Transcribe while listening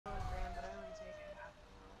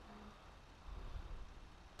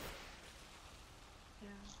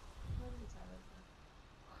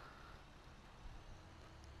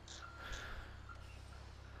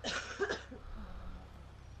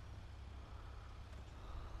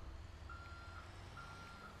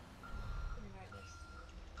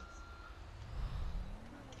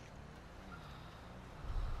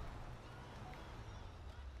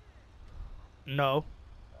No,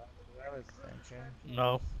 I was thinking.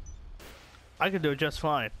 no. I can do it just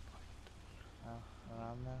fine. Oh, I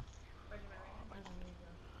don't know.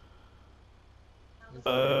 Is it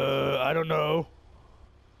I don't know.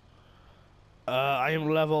 I am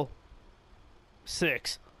level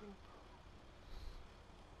 6.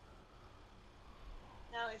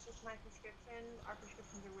 No, it's just my prescription. Our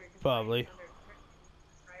prescriptions are weird because mine is Probably. under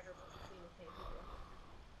prescriber, but between the same people.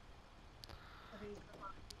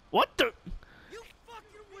 What the?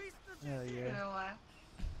 hell You yeah. know what?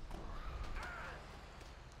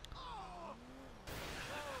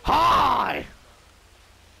 Hi!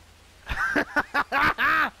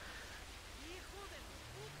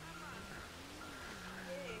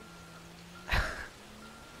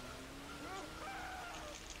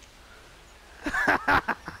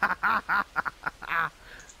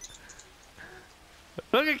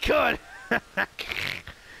 Look at Kurt!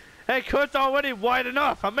 Hey, Kurt's already white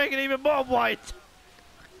enough. I'm making it even more white.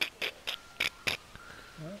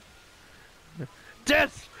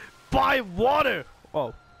 Death by water.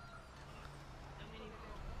 Oh.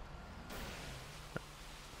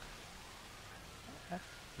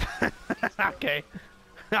 Okay.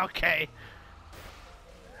 Okay.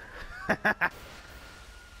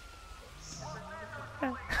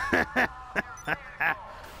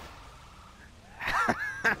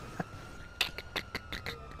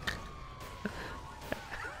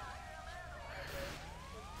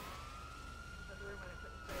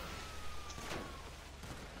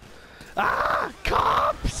 Ah!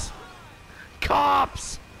 Cops!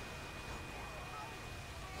 Cops!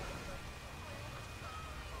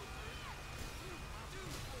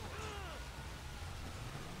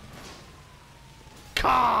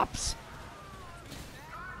 Cops!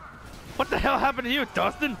 What the hell happened to you,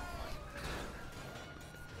 Dustin?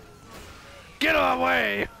 Get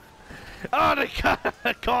away! Oh,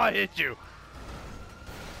 the car hit you.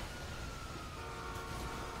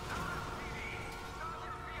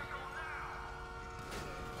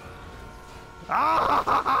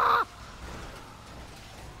 Ah!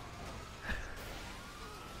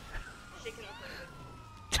 Shake it up really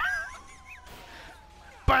good.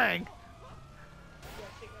 Bang! Yeah,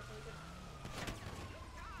 shake it up really good.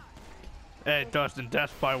 Hey, Dustin,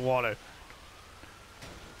 death by water.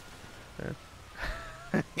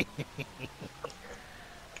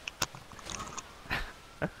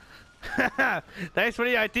 Thanks for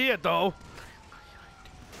the idea, though.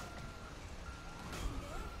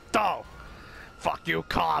 Oh, fuck you,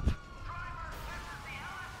 cop.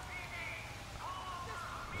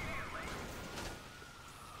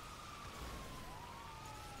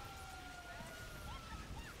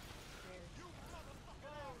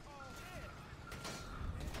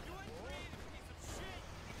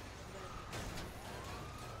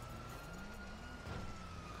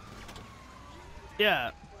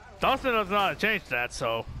 Yeah, Dustin doesn't know how to change that,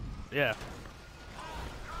 so yeah.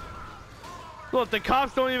 Look, the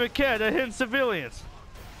cops don't even care. They're hitting civilians.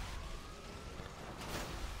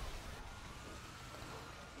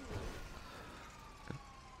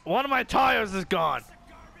 One of my tires is gone.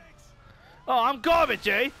 Oh, I'm garbage,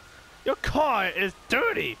 eh? Your car is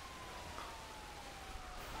dirty.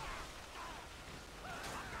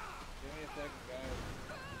 Give me a second, guys.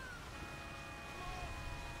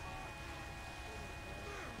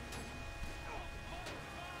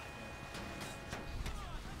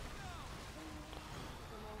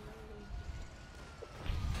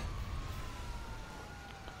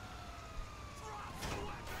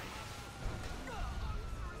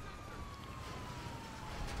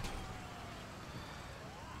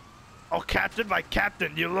 Oh, Captain, my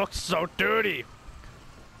Captain, you look so dirty.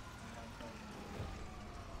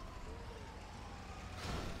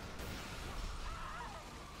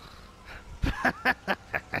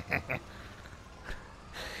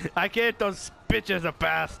 I gave those bitches a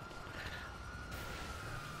bath.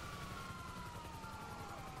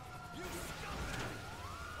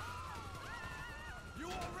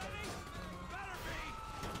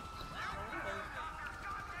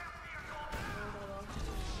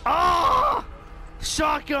 Ah!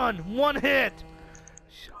 Shotgun, one hit.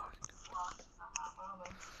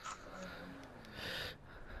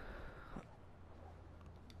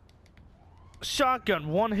 Shotgun,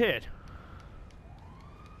 one hit.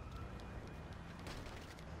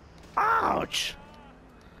 Ouch!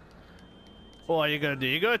 What are you gonna do?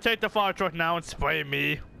 You gonna take the fire truck now and spray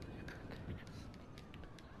me?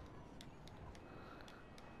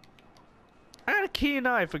 I had a keen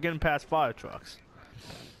eye for getting past fire trucks.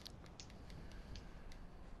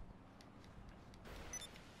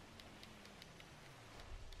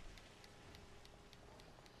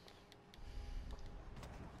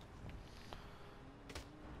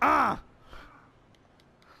 Ah!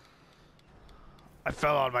 I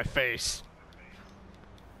fell on my face.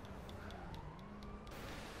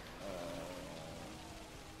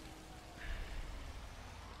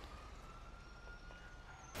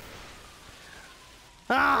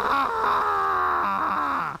 Ah!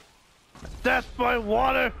 That's my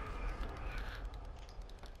water.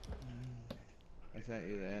 I sent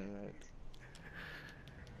you the invites.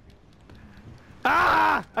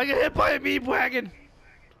 Ah! I got hit by a meat wagon.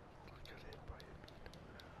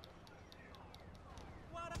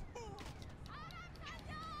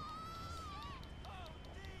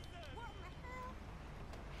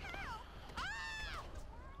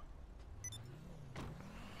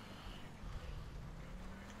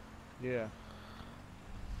 Yeah.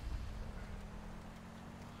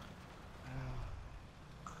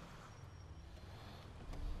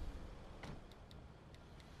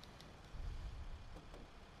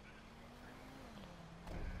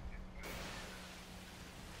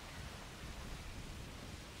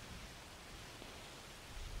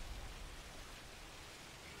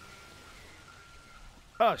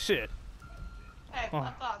 Oh shit. Hey, Oh.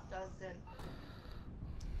 fuck off, Dustin.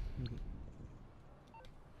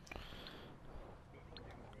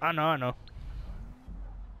 I know.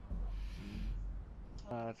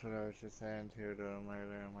 That's what I was just saying too to him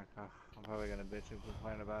earlier. I'm like, oh, I'm probably gonna bitch and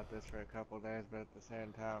complain about this for a couple days, but at the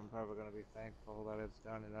same time, I'm probably gonna be thankful that it's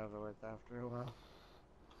done and over with after a while.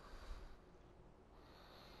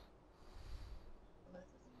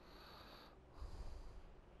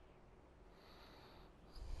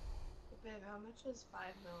 Babe, how much is 5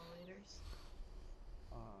 milliliters?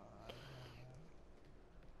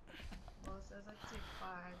 Well, it says I can take 5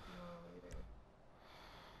 milliliters.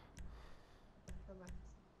 For my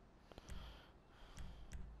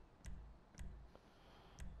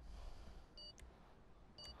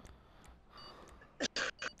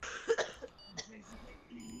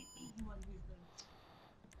one teaspoon.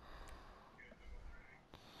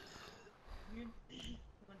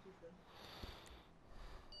 One teaspoon.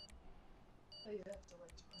 Oh, you have to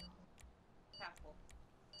like half full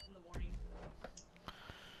in the morning.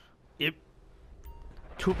 Yep.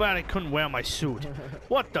 Too bad I couldn't wear my suit.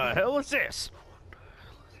 What the hell is this?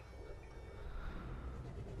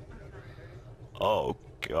 Oh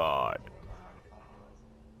God.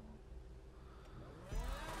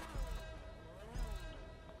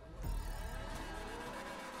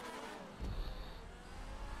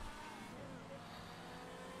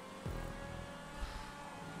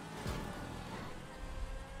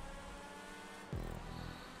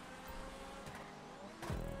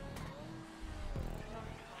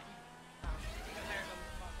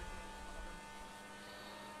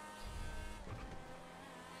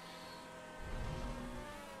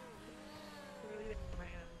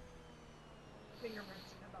 Fingerprints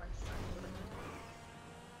in the dog's side.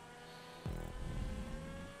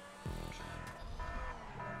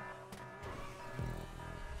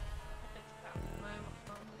 My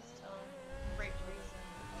mom was telling great reason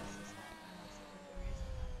this is happening. This is the reason.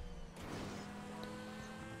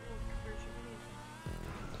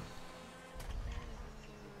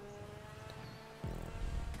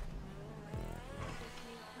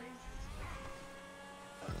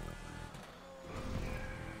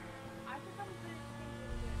 I think I'm pretty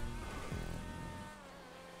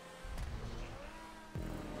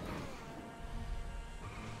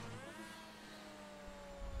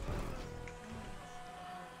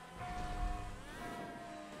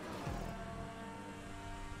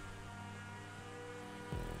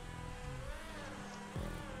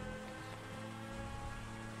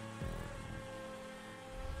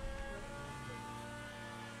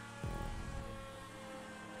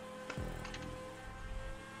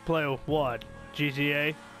Play with what?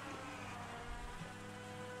 GTA?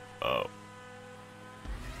 Oh.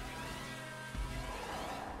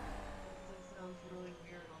 This sounds really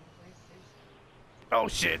weird on PlayStation. Oh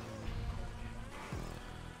shit.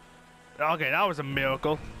 Okay, that was a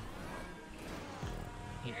miracle.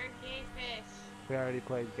 You're a gay fish. We already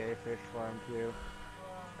played Gay Fish for him too.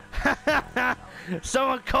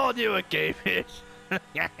 Someone called you a gay fish. I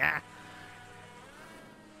am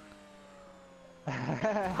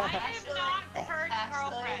not Kurt's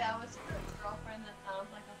girlfriend. That was Kurt's girlfriend that sounds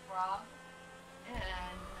like a frog.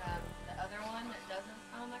 And the other one that doesn't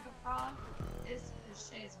sound like a frog is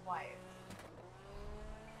Shay's wife.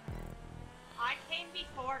 I came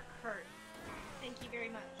before Kurt. Thank you very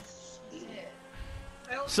much. She did.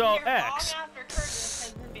 I will So, be here long X. after Kurt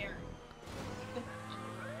has been married.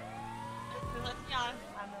 Let's be honest,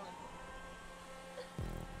 I'm a lesbian.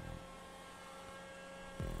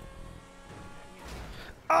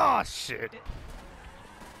 Oh shit.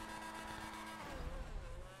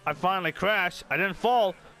 I finally crashed. I didn't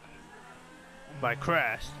fall, but I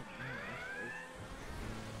crashed.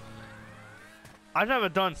 I've never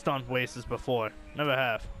done stunt races before. Never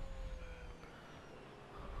have.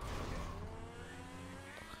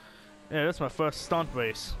 Yeah, that's my first stunt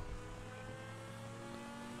race.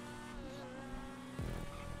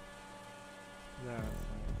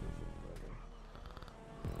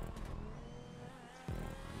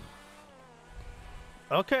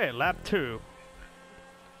 Okay, lap 2.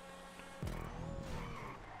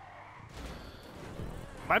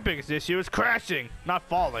 My biggest issue is crashing, not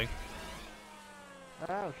falling.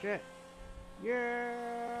 Oh shit.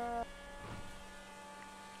 Yeah.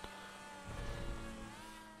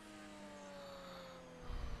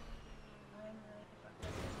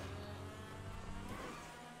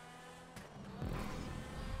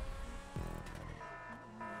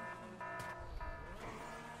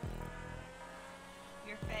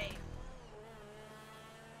 Your face.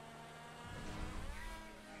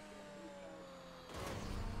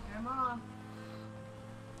 Your mom.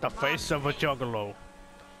 The face of a juggalo.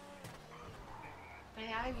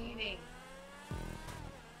 Hey, I'm eating.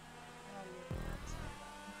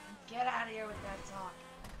 Get out of here with that talk.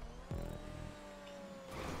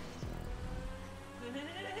 You're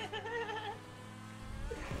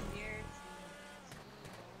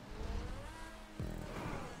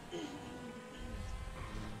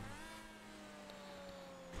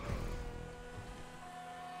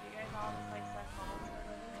you guys all just like suck balls or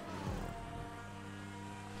whatever?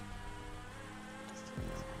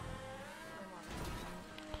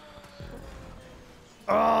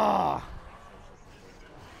 Ah!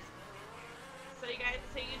 So you guys,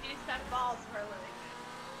 so you do suck balls for a living?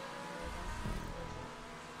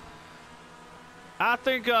 I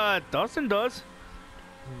think Dustin does. So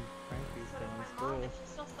my mom, if she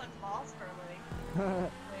still sucks balls for a living.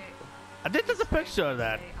 Wait. I think there's a picture of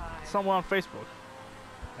that somewhere on Facebook.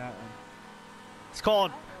 That one. It's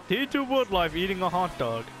called T2 Woodlife eating a hot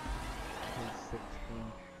dog. He's 16.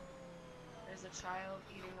 There's a child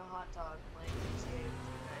eating a hot dog playing GTA with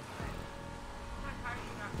you guys. My car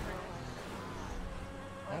is not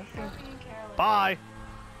being careless. Bye.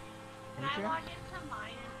 Can I log into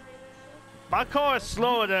mine and play this shit? My car is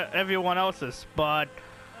slower than everyone else's, but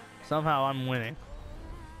somehow I'm winning.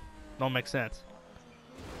 Don't make sense.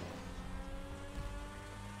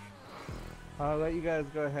 I'll let you guys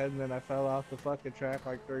go ahead, and then I fell off the fucking track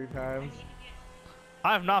like 3 times.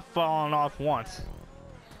 I have not fallen off once.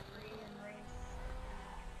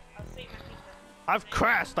 I've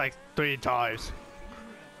crashed like 3 times.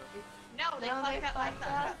 No, they fucked up like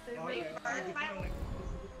that. They burnt my...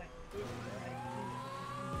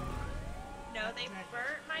 No, they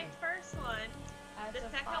burnt my first one. The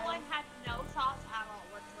second one had no sauce at all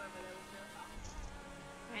whatsoever. There was no sauce.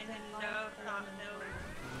 And then no sauce, no...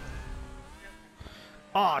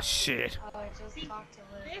 Oh shit. Oh, I just talked to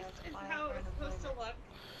Liz. This is how it's supposed to look.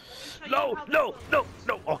 No, no, no,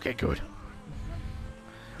 no. Okay, good.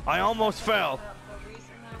 I almost fell. The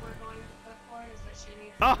reason that we're going to put for it is that she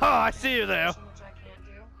needs... Aha, I see you there. Which I can't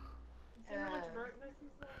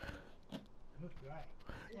do.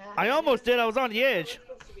 Yeah, I almost did. I was on the edge.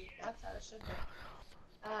 that's how it should be.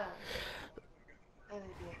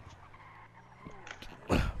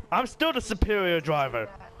 I'm still the superior driver.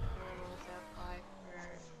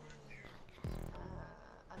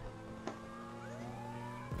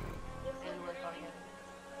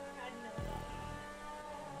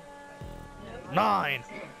 Nine,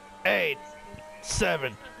 8,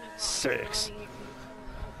 7, 6.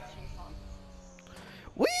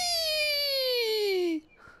 Whee! I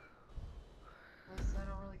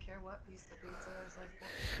don't really care what piece of pizza is like.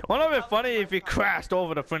 Wouldn't it be funny if he crashed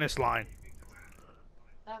over the finish line?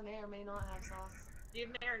 That may or may not have sauce. Do you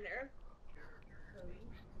have marinara?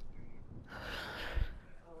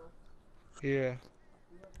 Yeah.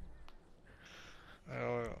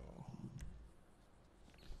 Oh.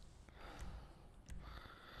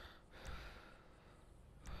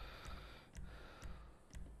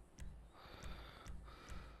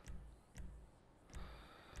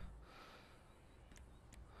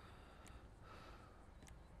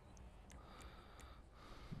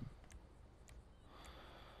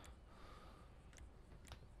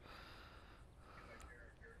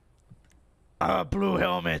 Blue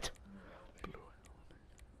helmet.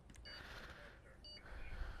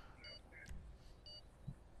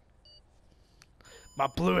 My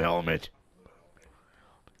blue helmet.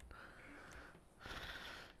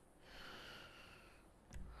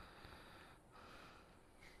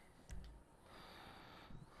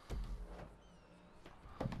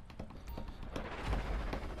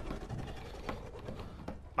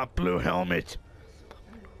 My blue helmet.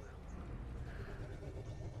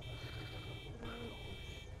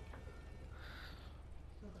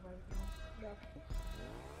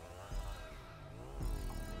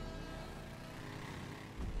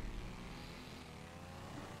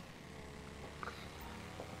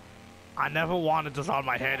 I never wanted this on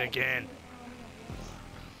my head again.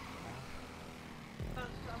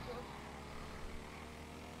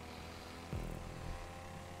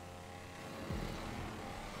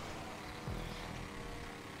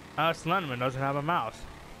 Slenderman doesn't have a mouse.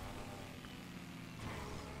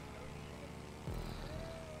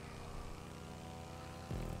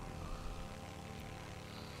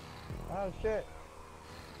 Oh shit.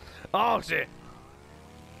 Oh shit.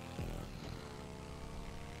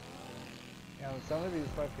 You know, some of these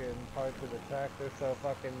fucking parts of the track are so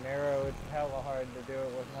fucking narrow, it's hella hard to do it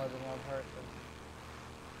with more than one person.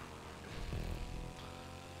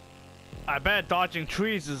 I bet dodging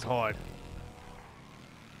trees is hard.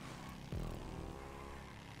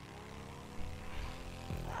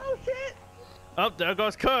 Oh shit! Oh, there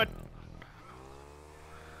goes Kurt.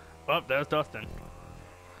 Oh, there's Dustin.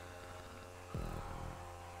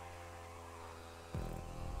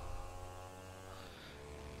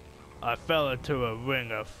 I fell into a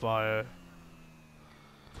ring of fire.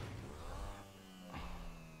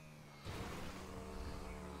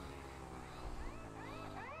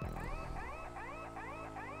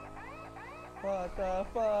 What the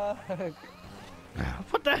fuck?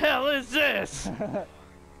 What the hell is this?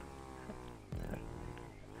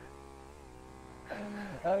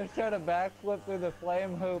 I was trying to backflip through the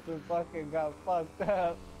flame hoop and fucking got fucked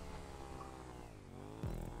up.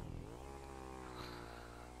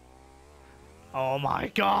 Oh my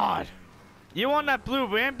god! You on that blue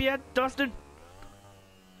ramp yet, Dustin?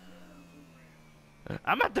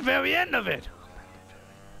 I'm at the very end of it!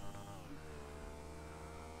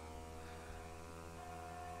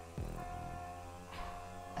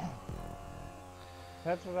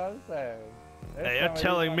 That's what I'm saying. Hey, you're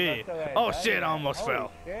telling me. Oh shit, I almost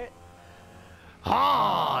fell. Shit.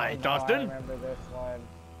 Hi, No, Dustin. I remember this one.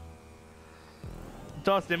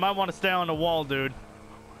 Dustin, might want to stay on the wall, dude.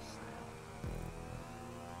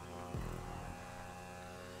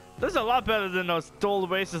 This is a lot better than those stole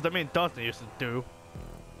races that me and Dustin used to do.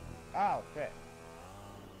 Oh shit.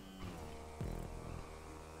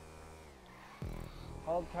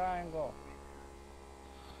 Hold triangle.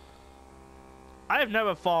 I have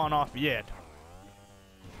never fallen off yet.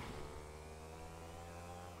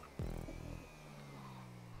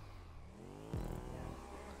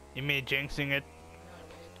 You mean jinxing it?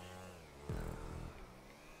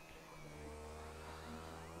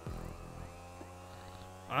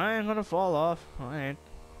 I ain't gonna fall off. I ain't.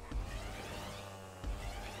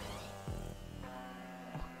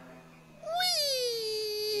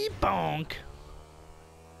 Whee! Bonk!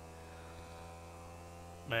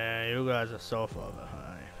 Man, you guys are so far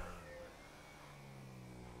behind.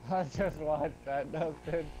 I just watched that,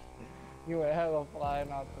 Dustin. You were hella flying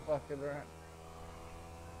off the fucking ramp.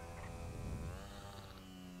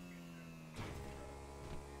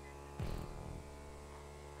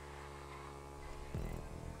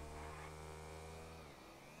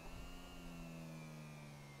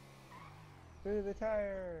 Through the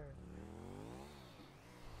tire.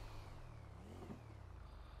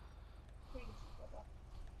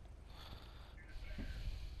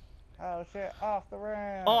 Oh shit, off the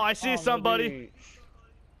ramp. Oh, I see on the somebody. beach.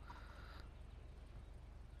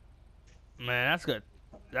 Man, that's good.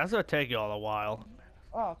 That's gonna take you all a while.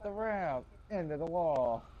 Off the ramp, into the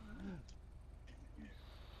wall.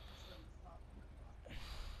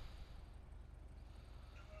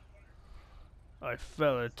 I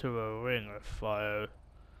fell into a ring of fire.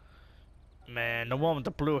 Man, the one with the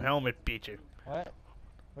blue helmet beat you. What?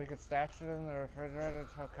 We could stash it in the refrigerator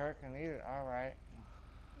until Kirk can eat it. Alright.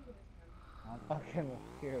 I'm fucking with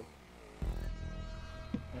you.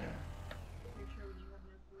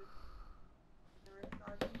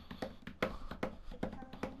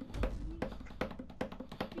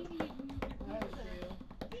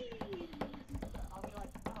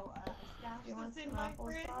 You want some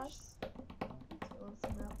applesauce? You want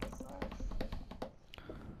some applesauce?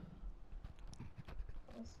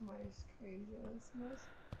 That smells crazy. That smells.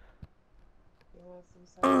 You want some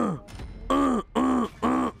sauce?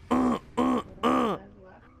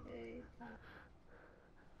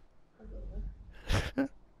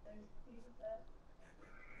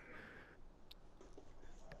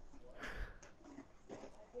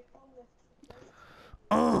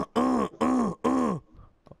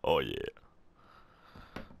 Oh yeah.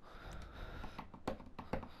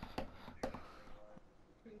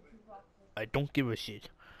 I don't give a shit.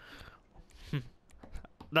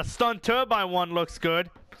 That stun turbine one looks good.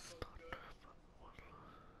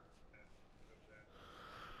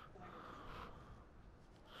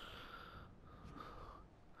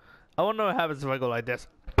 I wonder what happens if I go like this.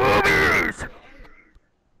 Boobies!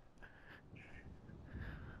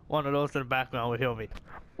 One of those in the background will hear me.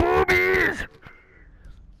 Boobies!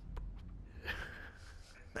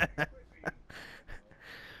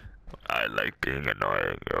 I like being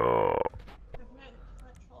annoying. Oh. Let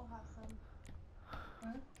Troll have some.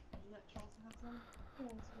 Huh? Let Troll have some.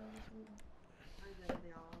 Yeah, that's what I was reading. Are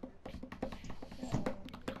they all over? Yeah.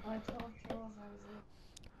 I told Troll has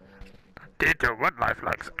it. Dieter, what life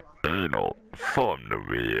likes anal from the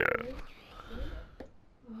rear.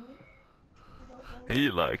 He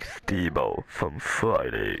likes Steve-O from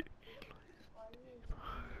Friday.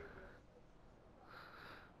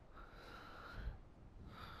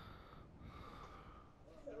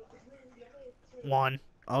 One. Give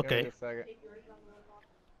me Okay. a second.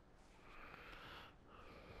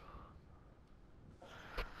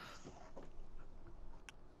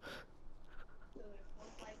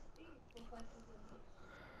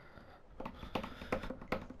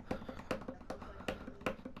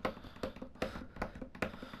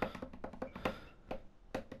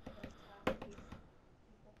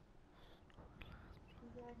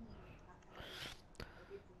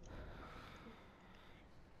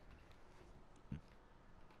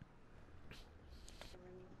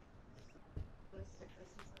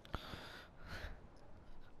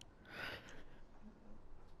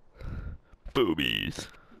 Boobies.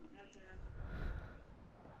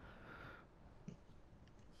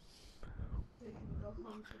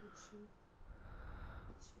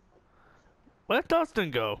 Where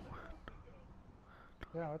Dustin go?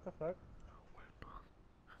 Yeah, what the fuck?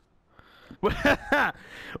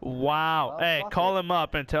 Wow. Oh, Hey, fuck call it. him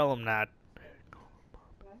up and tell him that.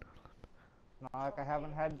 Not like I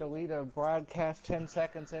haven't had to delete a broadcast 10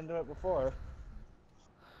 seconds into it before.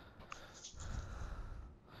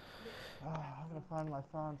 I'm gonna find my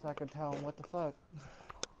phone so I can tell him what the fuck.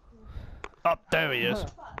 Up there he is.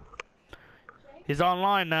 He's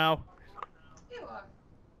online now.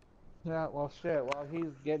 Yeah, well shit, while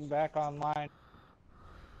he's getting back online.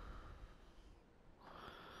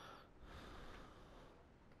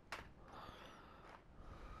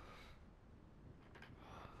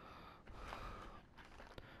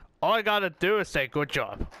 All I gotta do is say good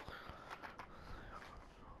job.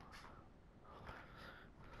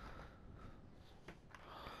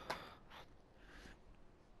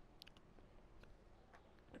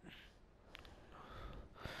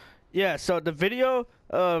 Yeah, so the video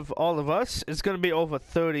of all of us is gonna be over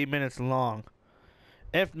 30 minutes long,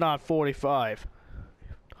 if not 45.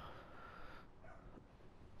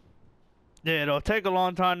 Yeah, it'll take a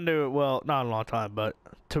long time to, well, not a long time, but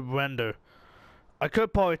to render. I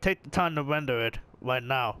could probably take the time to render it right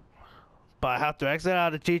now, but I have to exit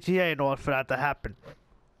out of GTA in order for that to happen.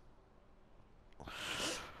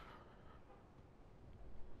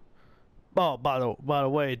 Oh, by the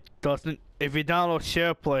way, Dustin, if you download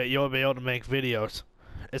SharePlay, you'll be able to make videos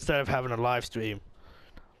instead of having a live stream.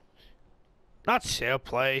 Not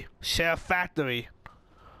SharePlay, SHAREfactory.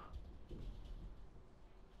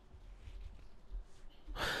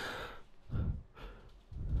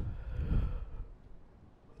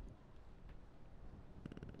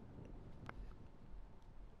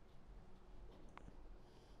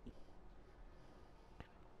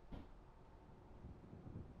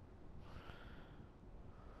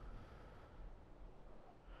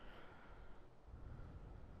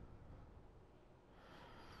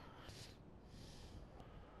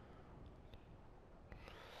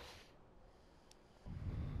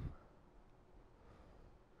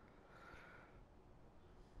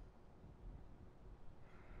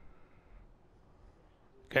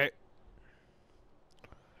 Okay.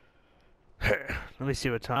 Let me see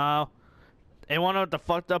what time. And wanna know what the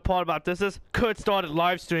fucked up part about this is? Could started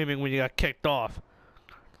live streaming when you got kicked off.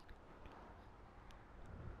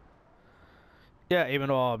 Yeah, even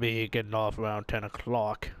though I'll be getting off around 10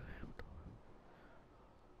 o'clock.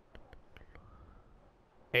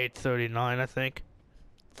 8:39, I think.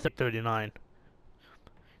 6:39.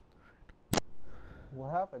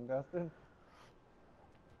 What happened, Dustin?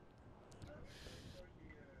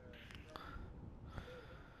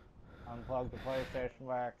 Unplugged the PlayStation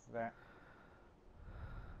by accident.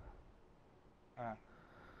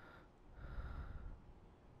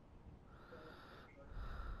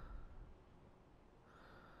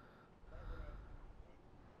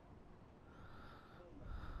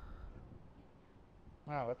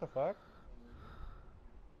 Oh, what the fuck?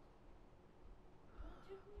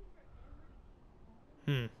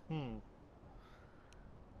 Hmm.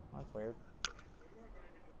 That's weird.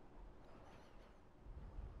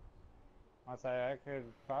 I'll say I could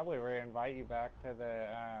probably re-invite you back to the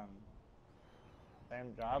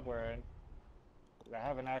same job we're in. I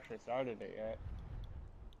haven't actually started it yet.